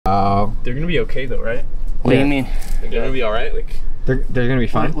They're gonna be okay though, right? What do you mean? They're gonna be all right. Like they're gonna be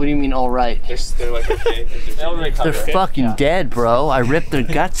fine. What do you mean all right? they're like okay. They're fucking dead, bro. I ripped their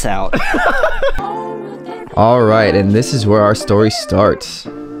guts out. All right, and this is where our story starts.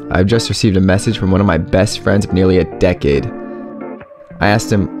 I've just received a message from one of my best friends of nearly a decade. I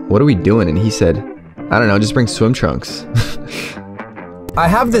asked him, "What are we doing?" And he said, "I don't know, just bring swim trunks." I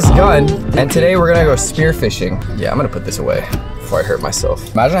have this gun, and today we're gonna go spearfishing. Yeah, I'm gonna put this away before I hurt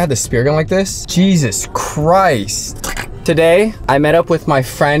myself. Imagine I had this spear gun like this. Jesus Christ. Today, I met up with my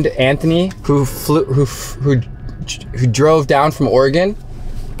friend Anthony, who drove down from Oregon.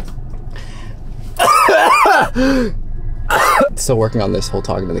 Still working on this whole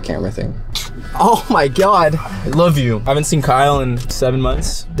talking to the camera thing. Oh my God. I love you. I haven't seen Kyle in 7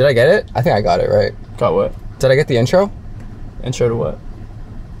 months. Did I get it? I think I got it right. Got what? Did I get the intro? Intro to what?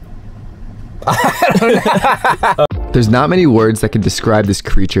 There's not many words that can describe this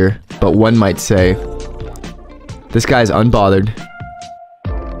creature, but one might say, this guy's unbothered,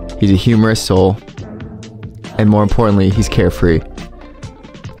 he's a humorous soul, and more importantly, he's carefree.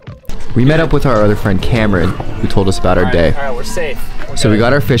 We met up with our other friend Cameron, who told us about our day. All right, we're safe. So we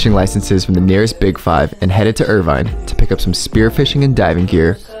got our fishing licenses from the nearest Big Five and headed to Irvine to pick up some spearfishing and diving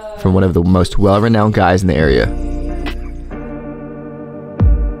gear from one of the most well-renowned guys in the area.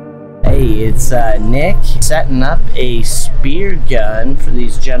 Hey, it's Nick setting up a spear gun for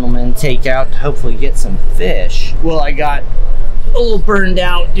these gentlemen to take out to hopefully get some fish. Well, I got a little burned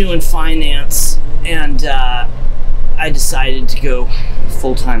out doing finance, and I decided to go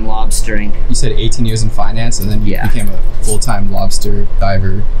full-time lobstering. You said 18 years in finance and then you became a full-time lobster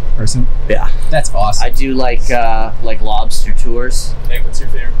diver person? Yeah. That's awesome. I do like lobster tours. Nick, what's your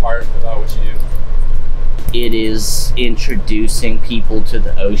favorite part about what you do? It is introducing people to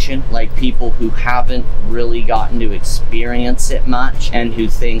the ocean, like people who haven't really gotten to experience it much and who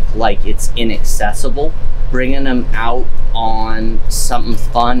think like it's inaccessible. Bringing them out on something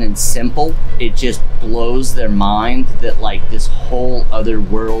fun and simple, it just blows their mind that like this whole other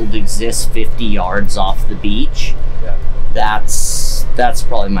world exists 50 yards off the beach. Yeah. That's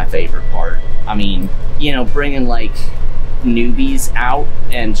probably my favorite part. I mean, you know, bringing like newbies out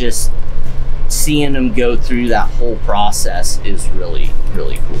and just seeing them go through that whole process is really,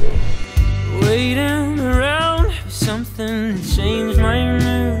 really cool. Waiting around for something to change my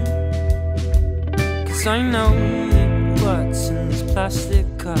mood, 'cause I know that what's in these plastic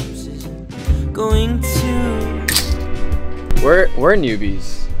cups isn't going to. We're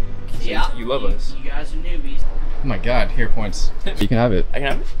newbies. Yeah. You love us. You guys are newbies. Oh my God, here, points. You can have it. I can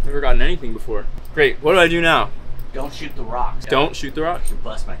have it. Never gotten anything before. Great. What do I do now? Don't shoot the rocks. Don't shoot the rock. You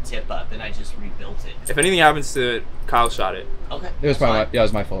bust my tip up, and I just rebuilt it. If anything happens to it, Kyle shot it. Okay. It was it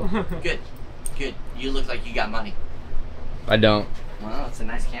was my fault. Good. Good. You look like you got money. I don't. Well, it's a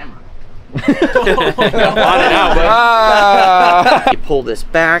nice camera. On it out, bud. You pull this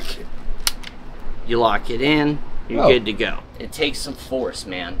back, you lock it in, you're good to go. It takes some force,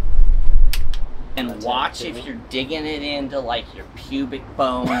 man. And watch if you're digging it into like your pubic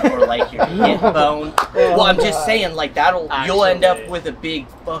bone or like your hip bone. Well, I'm just saying, like you'll end up with a big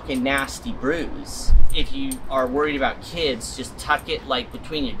fucking nasty bruise. If you are worried about kids, just tuck it like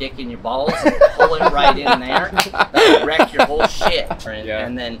between your dick and your balls and pull it right in there. That'll wreck your whole shit.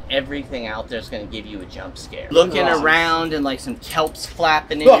 And then everything out there is going to give you a jump scare. Looking around and like some kelps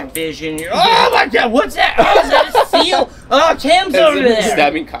flapping in your vision. You're, oh my God, what's that? Oh, is that a seal? Oh, Cam's over there.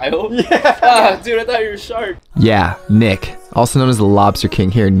 Stabbing Kyle? Yeah. Dude, I thought you were a shark. Yeah, Nick, also known as the Lobster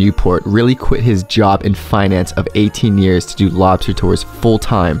King here in Newport, really quit his job in finance of 18 years to do lobster tours full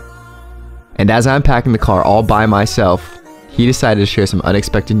time. And as I'm packing the car all by myself, he decided to share some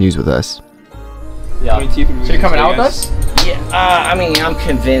unexpected news with us. Yeah. So you're coming out with us? Yeah, I mean, I'm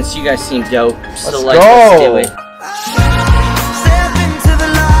convinced. You guys seem dope. So Let's let's do it.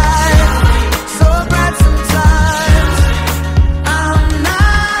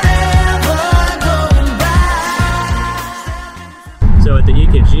 So at the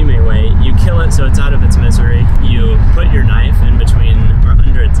Ikejime way, you kill it so it's out of its misery. You put your knife in between or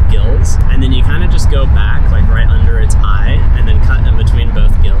under its gills, and then you kind of just go back, like right under its eye, and then cut in between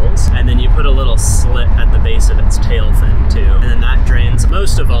both gills. And then you put a little slit at the base of its tail fin too. And then that drains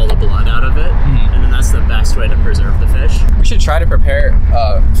most of all the blood out of it. And then that's the best way to preserve the fish. We should try to prepare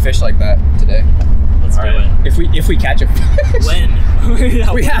fish like that today. Let's do it. If we catch a fish. When?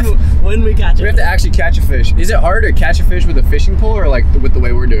 Yeah, when we catch it. We have to actually catch a fish. Is it hard to catch a fish with a fishing pole or like with the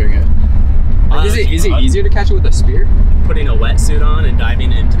way we're doing it? Is it easier to catch it with a spear? Putting a wetsuit on and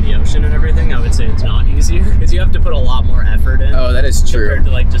diving into the ocean and everything, I would say it's not easier because you have to put a lot more effort in. Oh, that is true. Compared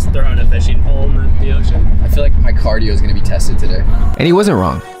to like just throwing a fishing pole in the ocean. I feel like my cardio is gonna be tested today. And he wasn't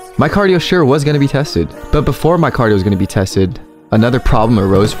wrong. My cardio sure was going to be tested. But before my cardio was going to be tested, another problem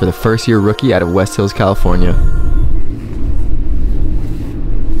arose for the first-year rookie out of West Hills, California.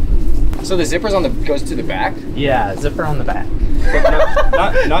 So the zipper's on the goes to the back? Yeah, zipper on the back.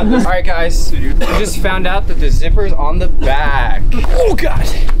 Not this. All right, guys. We just found out that the zipper's on the back. Oh God!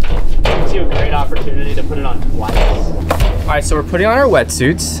 Gives you a great opportunity to put it on twice. All right, so we're putting on our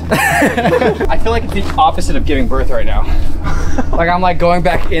wetsuits. I feel like it's the opposite of giving birth right now. Like I'm like going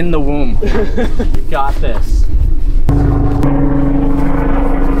back in the womb. You got this.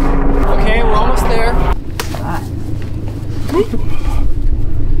 Okay, we're almost there.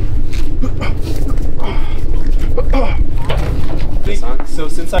 So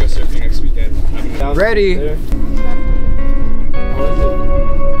since I go surfing next weekend, I'm down Ready? there.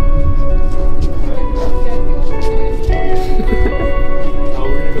 Oh,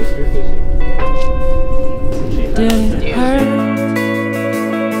 we're gonna go spearfishing. Did it hurt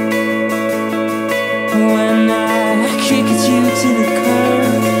when I kicked you to the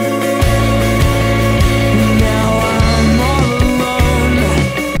curb? Now I'm all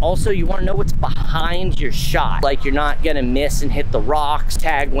alone. Also, you want to know what's behind your shot. Like you're not gonna miss and hit the rocks,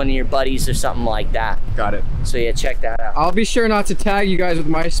 tag one of your buddies or something like that. Got it. So yeah, check that out. I'll be sure not to tag you guys with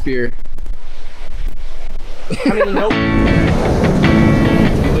my spear. I mean, nope.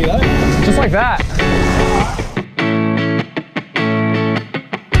 Just like that.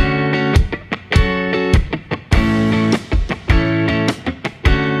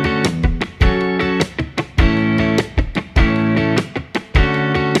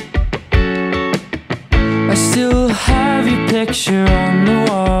 I still have your picture on the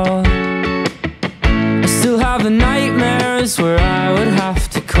wall. I still have the nightmares where I would have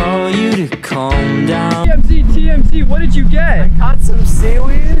to call you to calm down. TMZ, what did you get? I caught some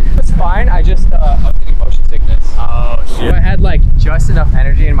seaweed. It's fine. I was getting motion sickness. Oh shit. I had like just enough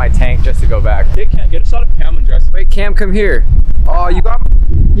energy in my tank just to go back. Get a shot of Cam and dress. Wait, Cam, come here. Oh, you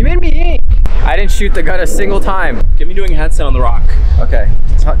made me ink. I didn't shoot the gun a single time. Get me doing a handstand on the rock. Okay.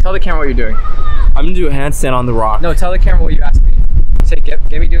 Tell the camera what you're doing. I'm gonna do a handstand on the rock. No, tell the camera what you asked me. Say, get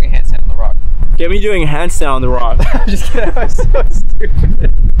me doing a handstand on the rock. Get me doing a handstand on the rock. I'm just kidding. I was so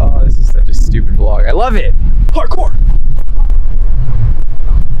stupid. Oh, this is such a stupid vlog. I love it. Parkour.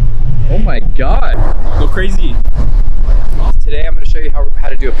 Oh my God. Go crazy. Today I'm going to show you how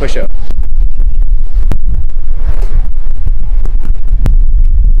to do a push-up.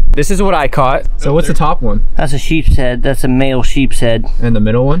 This is what I caught. So what's the top one? That's a sheep's head. That's a male sheep's head. And the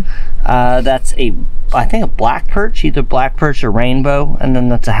middle one? That's I think a black perch, either black perch or rainbow, and then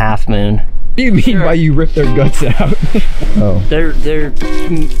that's a half moon. What do you mean by you rip their guts out? Oh.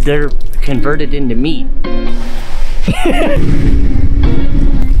 They're converted into meat.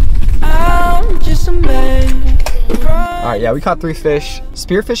 I'm just a man. Alright, yeah, we caught 3 fish.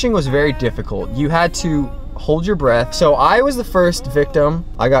 Spearfishing was very difficult. You had to hold your breath. So I was the first victim.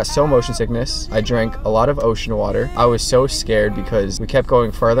 I got so motion sickness. I drank a lot of ocean water. I was so scared because we kept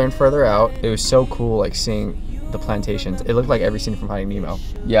going further and further out. It was so cool like seeing the plantations. It looked like every scene from Finding Nemo.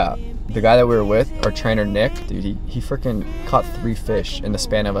 Yeah, the guy that we were with, our trainer Nick, dude, he freaking caught 3 fish in the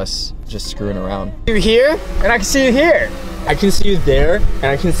span of us just screwing around. You here, and I can see you here. I can see you there, and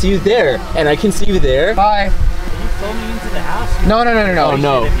I can see you there, and I can see you there. Bye. Are you filming into the house? No. Oh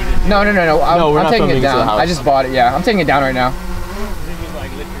no. No, I'm taking it down. I just bought it, yeah. I'm taking it down right now.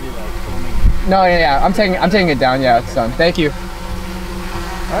 No, yeah, I'm taking it down, yeah, it's done. Thank you.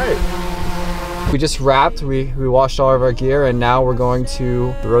 Alright. We just wrapped, we washed all of our gear, and now we're going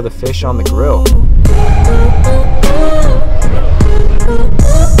to throw the fish on the grill.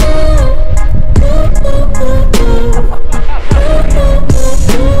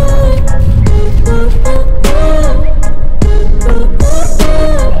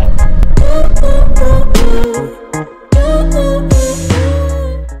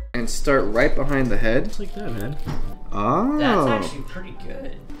 Start right behind the head. Just like that, man. Oh. That's actually pretty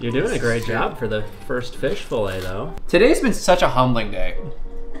good. You're doing a great job for the first fish fillet, though. Today's been such a humbling day.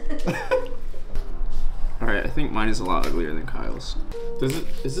 Alright, I think mine is a lot uglier than Kyle's. Does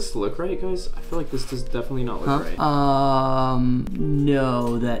this look right, guys? I feel like this does definitely not look right.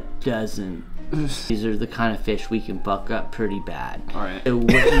 No, that doesn't. These are the kind of fish we can buck up pretty bad. Alright. So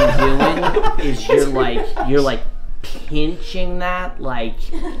what you're doing is you're like pinching that like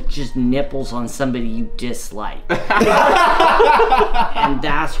just nipples on somebody you dislike. And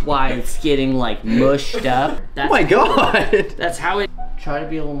that's why it's getting like mushed up. That's Oh my God. That's how it Try to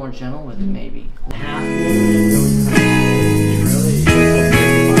be a little more gentle with it, maybe. Alright.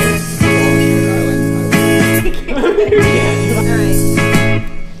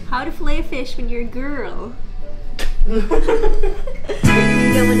 How to fillet a fish when you're a girl.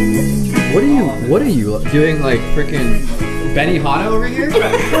 What are you doing, like freaking Benihana over here?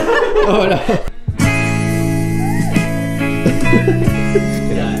 Oh no.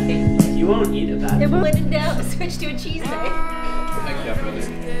 You won't eat it that. When in doubt, switch to a cheese bag.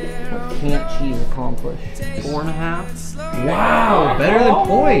 Can't cheese accomplish. 4.5. Wow, better than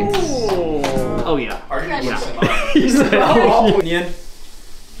points. Oh yeah. He said, oh, Nien.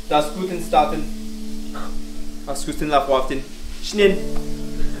 Das guten Staten. Das guten Lafwaften. Schninn.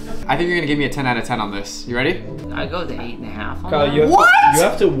 I think you're gonna give me a 10 out of 10 on this. You ready? I go with 8.5 on Kyle, that. you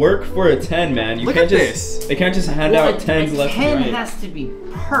have to work for a 10, man. You Look can't at just this. They can't just hand out 10s left and 10 right. has to be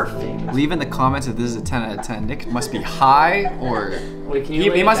perfect. Leave in the comments if this is a 10 out of 10. Nick must be high or Wait, can you he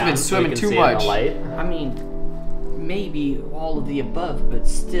lay it must have been down so swimming we can too see it in the much. light? I mean, maybe all of the above, but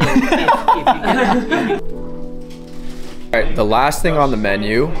still, if you get... Alright, the last thing on the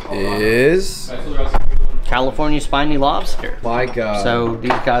menu is... California spiny lobster. My God. So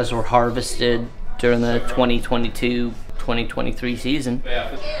these guys were harvested during the 2022-2023 season,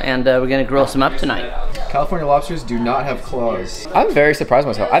 and we're gonna grill some up tonight. California lobsters do not have claws. I'm very surprised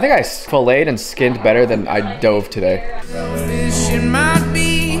myself. I think I filleted and skinned better than I dove today. Fishing might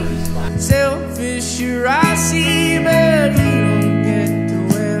be selfish, I see, but you don't get to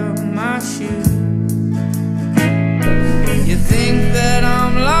wear my shoes. You think that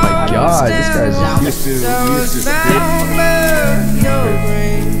I'm lost. God, this guy's used to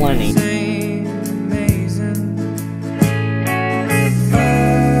Plenty.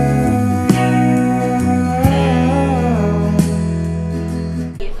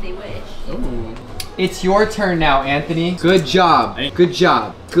 If they wish. It's your turn now, Anthony. Good job. Good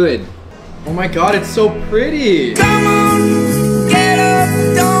job. Good. Oh my God, it's so pretty. Come on, get up,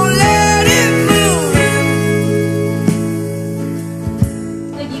 don't let it move.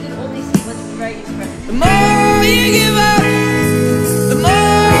 Like you can only see what's right in front of The more you give up, the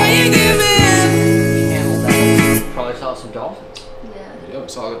more you give in. Camel belly. Probably saw some dolphins. you. Yeah. Yeah, we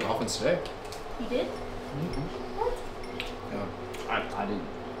saw the dolphins today. You did? I didn't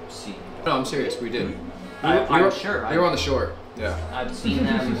see. No, I'm serious. We did. I'm sure. We were on the shore. Yeah. I've seen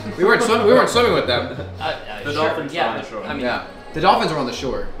them. We weren't swimming with them. The dolphins yeah, are on the shore. I mean, Yeah. The dolphins were on the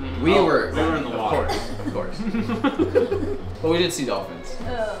shore. We were in the water. Of course. But we did see dolphins.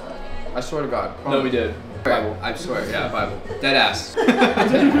 Oh. I swear to God. No, we did. Bible. I swear. Yeah, Bible. Dead ass. no,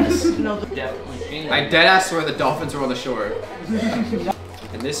 definitely seen them. I dead ass swear the dolphins were on the shore.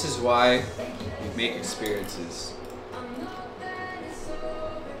 And this is why we make experiences.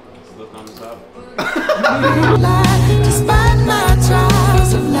 The thumbs up. Despite my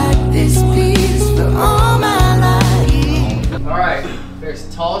trials of like this piece for all my life. Alright, there's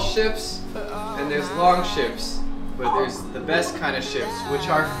tall ships and there's long ships. But there's the best kind of ships, which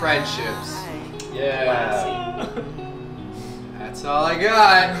are friendships. Yeah. That's all I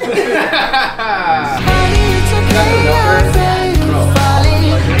got.